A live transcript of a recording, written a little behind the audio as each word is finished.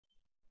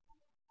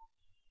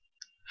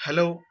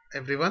Hello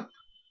everyone,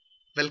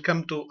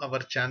 welcome to our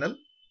channel.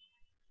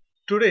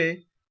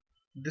 Today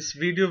this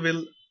video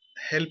will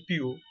help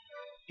you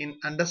in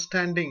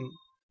understanding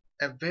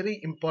a very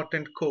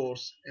important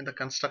course in the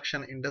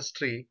construction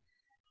industry,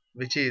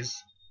 which is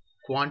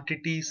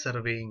quantity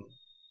surveying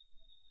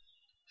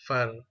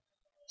for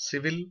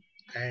civil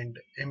and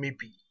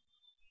MEP.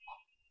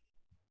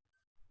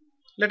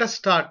 Let us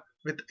start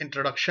with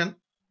introduction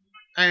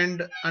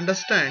and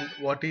understand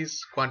what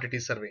is quantity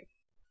surveying.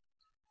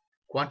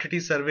 Quantity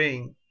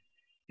surveying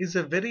is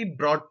a very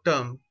broad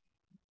term,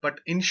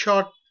 but in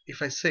short,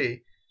 if I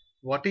say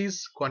what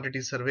is quantity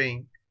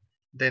surveying,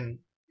 then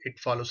it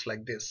follows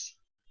like this.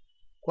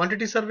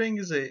 Quantity surveying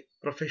is a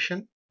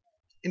profession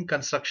in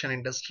construction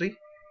industry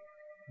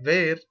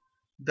where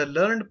the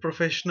learned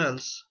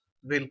professionals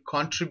will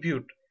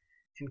contribute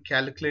in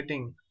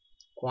calculating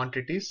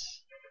quantities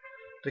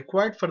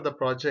required for the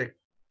project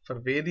for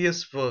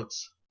various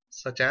works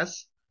such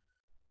as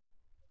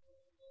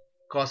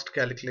cost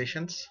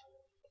calculations,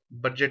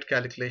 budget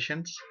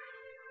calculations,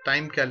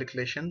 time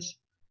calculations,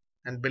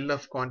 and bill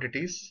of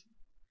quantities,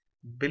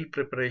 bill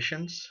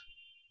preparations,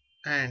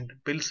 and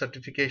bill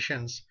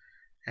certifications,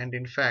 and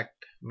in fact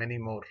many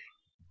more.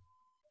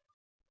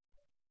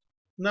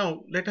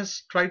 Now let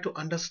us try to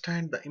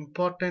understand the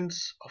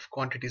importance of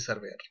quantity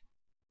surveyor.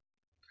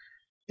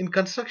 In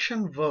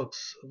construction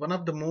works, one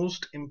of the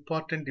most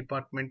important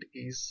department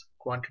is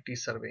quantity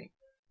surveying.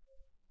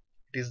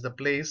 It is the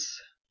place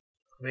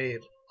where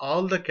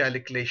all the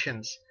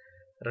calculations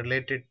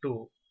related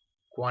to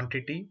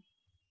quantity,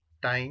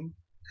 time,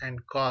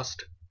 and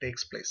cost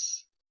takes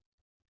place.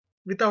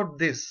 Without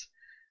this,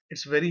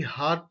 it's very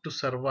hard to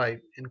survive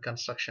in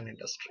construction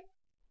industry.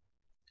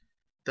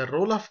 The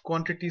role of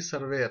quantity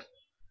surveyor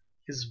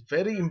is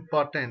very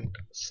important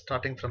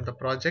starting from the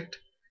project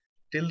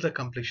till the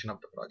completion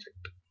of the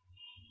project.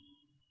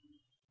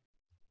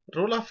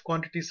 Role of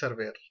quantity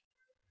surveyor.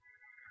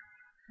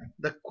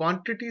 The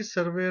quantity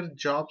surveyor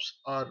jobs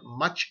are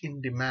much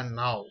in demand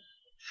now,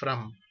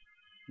 from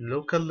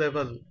local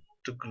level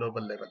to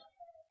global level,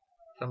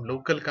 from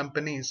local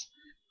companies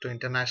to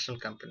international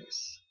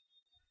companies.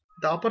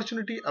 The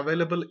opportunity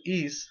available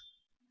is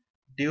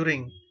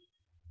during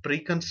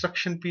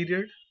pre-construction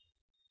period,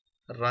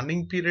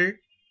 running period,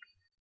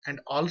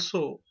 and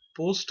also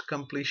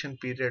post-completion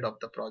period of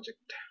the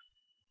project.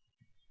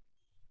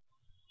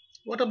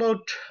 What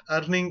about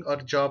earning or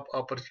job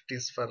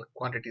opportunities for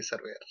quantity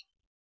surveyor?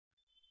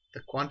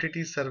 The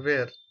quantity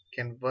surveyor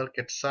can work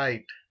at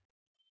site,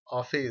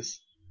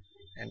 office,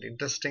 and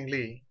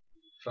interestingly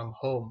from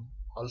home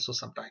also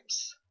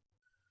sometimes.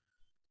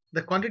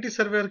 The quantity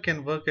surveyor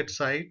can work at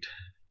site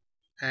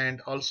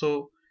and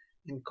also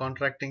in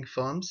contracting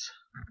firms,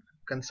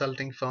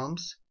 consulting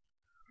firms,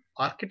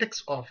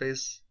 architect's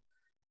office,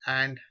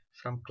 and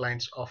from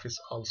client's office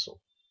also.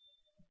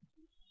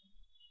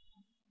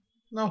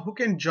 Now, who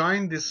can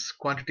join this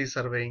quantity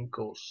surveying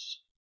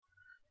course?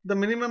 The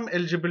minimum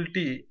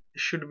eligibility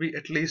should be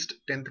at least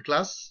 10th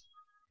class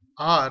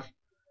or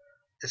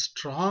a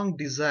strong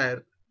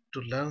desire to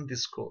learn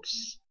this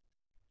course.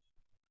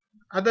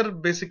 Other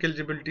basic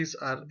eligibilities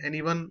are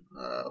anyone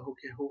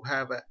who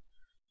have a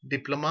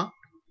diploma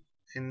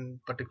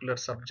in particular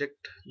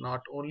subject,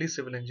 not only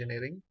civil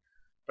engineering,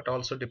 but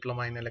also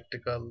diploma in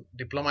electrical,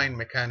 diploma in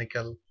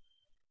mechanical.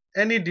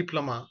 Any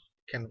diploma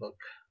can work.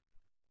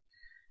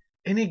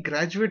 Any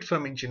graduate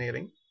from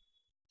engineering,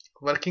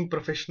 working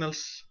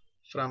professionals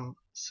from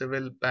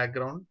civil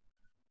background,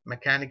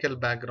 mechanical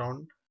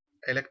background,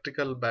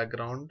 electrical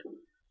background,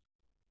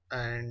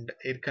 and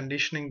air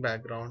conditioning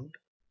background,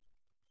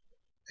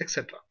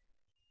 etc.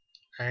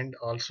 And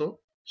also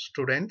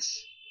students,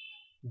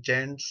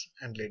 gents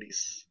and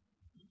ladies.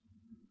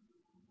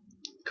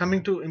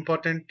 Coming to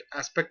important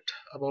aspect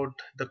about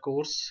the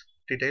course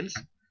details,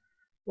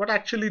 what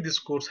actually this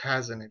course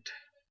has in it.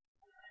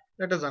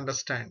 Let us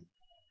understand.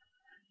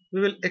 We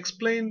will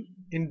explain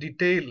in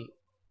detail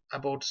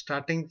about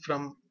starting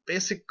from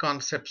basic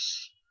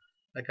concepts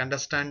like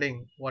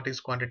understanding what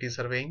is quantity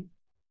surveying,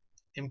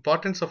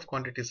 importance of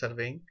quantity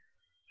surveying,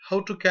 how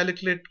to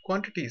calculate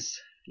quantities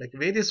like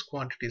various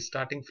quantities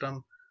starting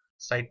from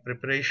site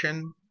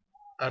preparation,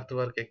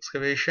 earthwork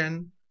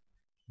excavation,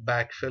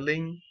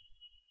 backfilling,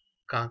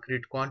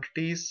 concrete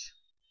quantities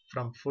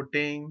from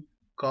footing,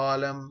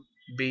 column,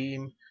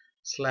 beam,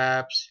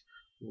 slabs,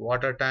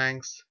 water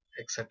tanks,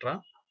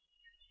 etc.,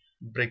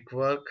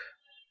 brickwork,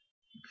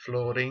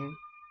 flooring,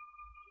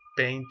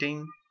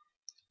 painting,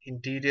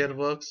 interior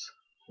works,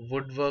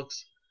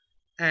 woodworks,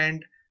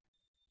 and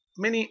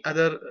many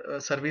other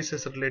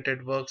services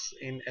related works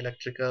in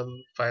electrical,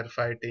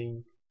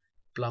 firefighting,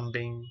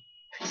 plumbing,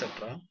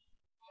 etc.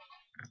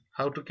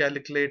 How to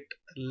calculate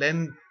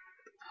length,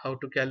 how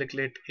to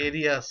calculate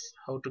areas,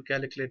 how to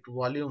calculate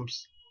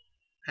volumes,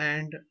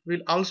 and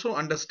we'll also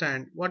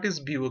understand what is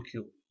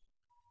BOQ,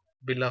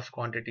 bill of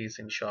quantities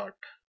in short.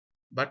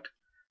 But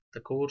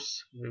the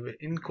course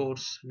in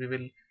course we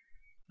will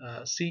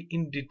see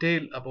in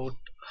detail about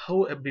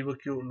how a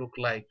BOQ look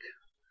like,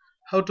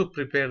 how to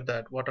prepare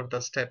that, what are the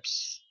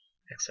steps,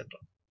 etc.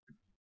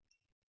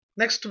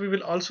 Next, we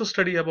will also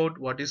study about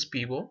what is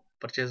PO,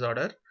 purchase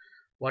order,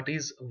 what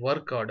is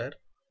work order,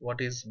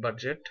 what is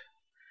budget,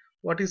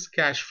 what is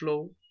cash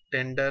flow,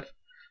 tender,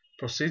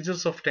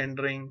 procedures of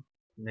tendering,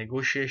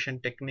 negotiation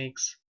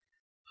techniques,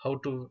 how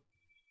to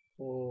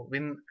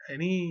win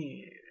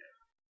any,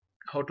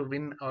 how to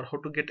win or how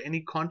to get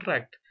any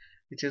contract,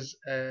 which is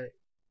a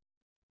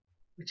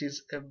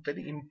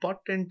very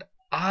important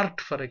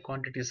art for a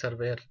quantity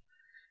surveyor.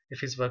 If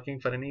he's working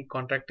for any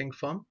contracting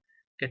firm,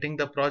 getting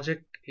the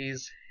project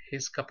is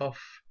his cup of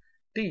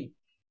tea,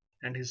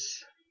 and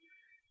his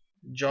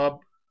job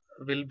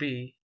will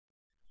be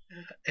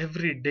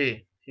every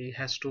day he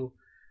has to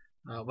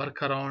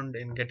work around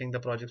in getting the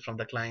project from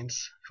the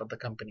clients for the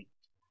company.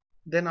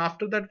 Then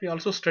after that we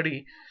also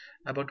study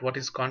about what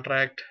is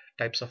contract,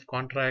 types of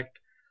contract,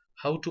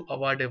 how to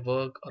award a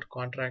work or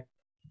contract,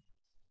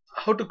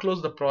 how to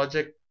close the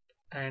project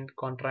and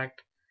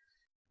contract,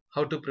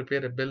 how to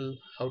prepare a bill,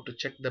 how to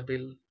check the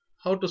bill,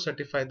 how to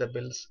certify the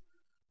bills,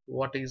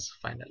 what is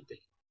final bill.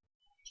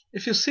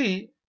 If you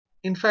see,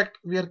 in fact,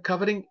 we are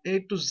covering A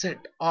to Z,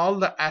 all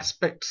the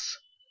aspects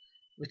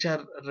which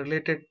are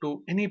related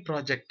to any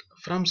project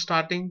from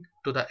starting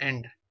to the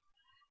end.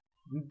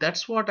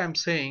 That's what I'm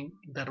saying.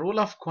 The role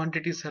of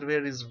quantity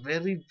surveyor is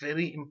very,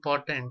 very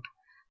important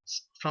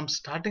from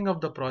starting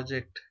of the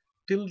project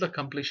till the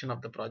completion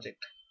of the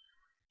project.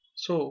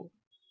 So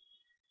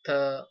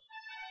the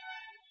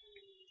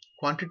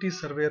quantity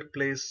surveyor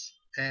plays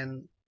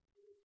an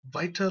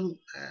vital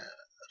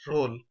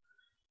role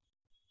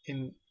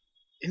in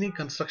any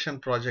construction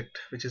project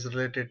which is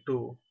related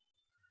to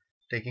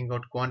taking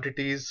out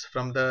quantities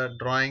from the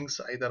drawings,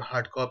 either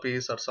hard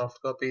copies or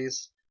soft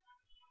copies,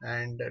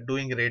 and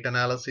doing rate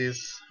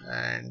analysis,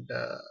 and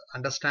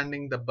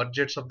understanding the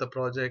budgets of the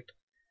project,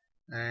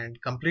 and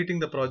completing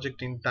the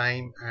project in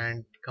time,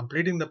 and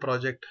completing the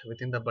project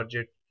within the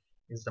budget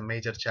is the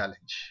major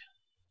challenge.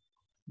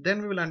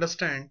 Then we will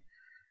understand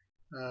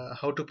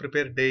how to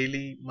prepare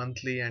daily,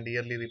 monthly, and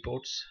yearly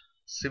reports,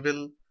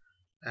 civil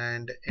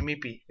and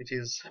MEP, which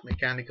is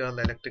mechanical,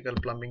 electrical,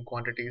 plumbing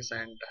quantities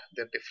and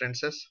their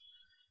differences,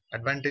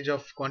 advantage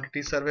of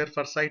quantity surveyor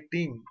for site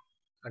team,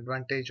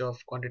 advantage of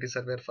quantity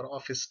surveyor for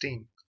office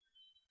team,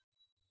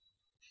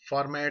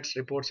 formats,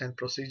 reports and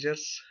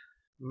procedures,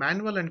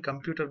 manual and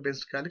computer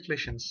based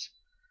calculations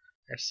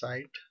at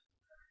site,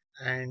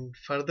 and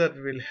further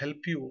we will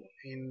help you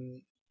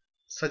in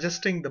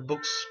suggesting the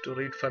books to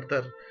read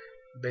further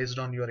based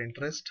on your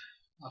interest,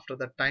 after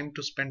the time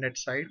to spend at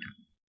site,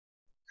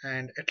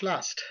 and at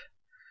last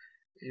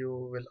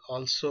you will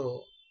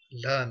also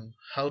learn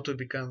how to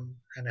become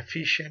an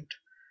efficient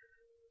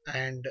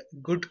and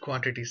good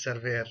quantity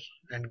surveyor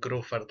and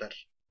grow further.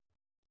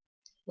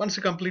 Once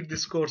you complete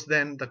this course,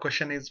 then the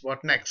question is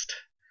what next?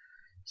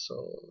 So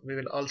we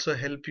will also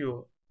help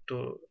you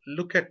to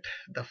look at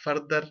the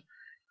further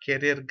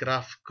career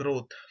graph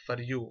growth for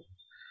you.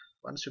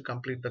 Once you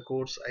complete the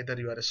course, either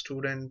you are a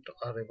student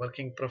or a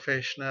working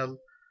professional,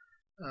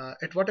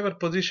 at whatever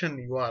position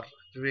you are,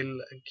 we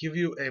will give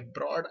you a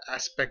broad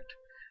aspect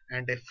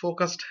and a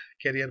focused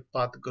career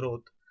path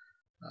growth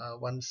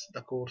once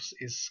the course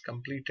is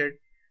completed.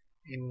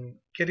 In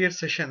career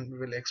session, we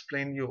will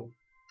explain you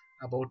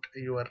about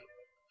your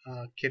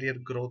career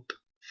growth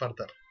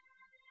further.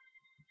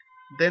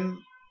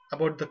 Then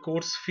about the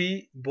course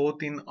fee,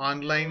 both in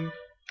online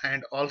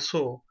and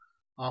also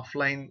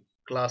offline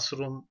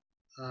classroom,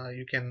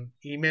 you can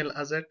email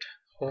us at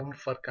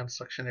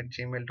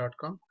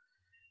homeforconstruction@gmail.com,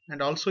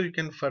 and also you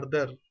can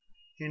further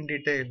in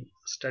detail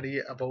study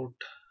about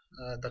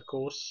the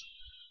course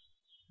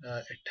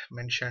at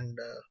mentioned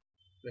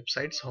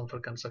websites,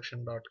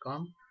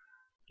 homeforconstruction.com,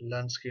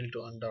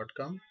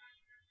 learnskill2earn.com,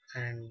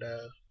 and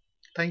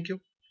thank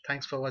you.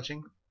 Thanks for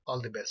watching.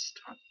 All the best.